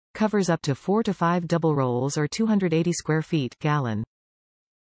Covers up to 4 to 5 double rolls or 280 square feet gallon.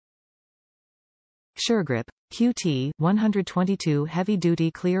 SureGrip, QT, 122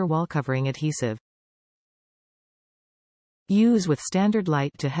 heavy-duty clear wallcovering adhesive. Use with standard light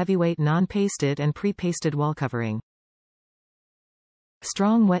to heavyweight non-pasted and pre-pasted wallcovering.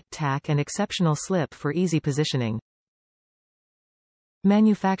 Strong wet tack and exceptional slip for easy positioning.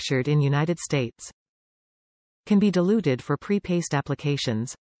 Manufactured in United States. Can be diluted for pre-paste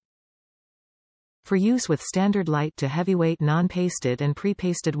applications. For use with standard light to heavyweight non-pasted and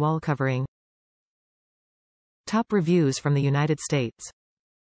pre-pasted wallcovering. Top reviews from the United States.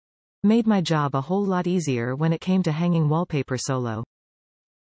 Made my job a whole lot easier when it came to hanging wallpaper solo.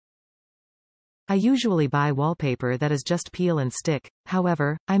 I usually buy wallpaper that is just peel and stick,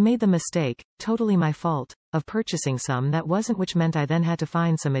 however, I made the mistake, totally my fault, of purchasing some that wasn't, which meant I then had to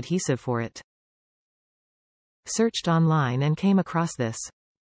find some adhesive for it. Searched online and came across this.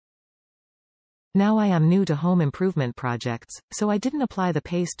 Now I am new to home improvement projects, so I didn't apply the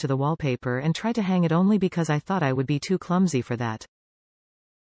paste to the wallpaper and try to hang it only because I thought I would be too clumsy for that.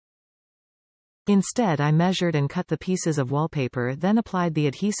 Instead, I measured and cut the pieces of wallpaper, then applied the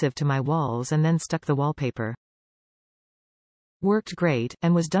adhesive to my walls and then stuck the wallpaper. Worked great,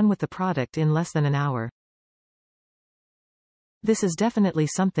 and was done with the product in less than an hour. This is definitely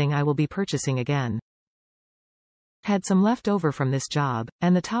something I will be purchasing again. Had some left over from this job,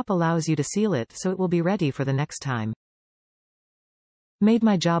 and the top allows you to seal it so it will be ready for the next time. Made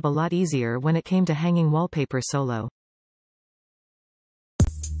my job a lot easier when it came to hanging wallpaper solo.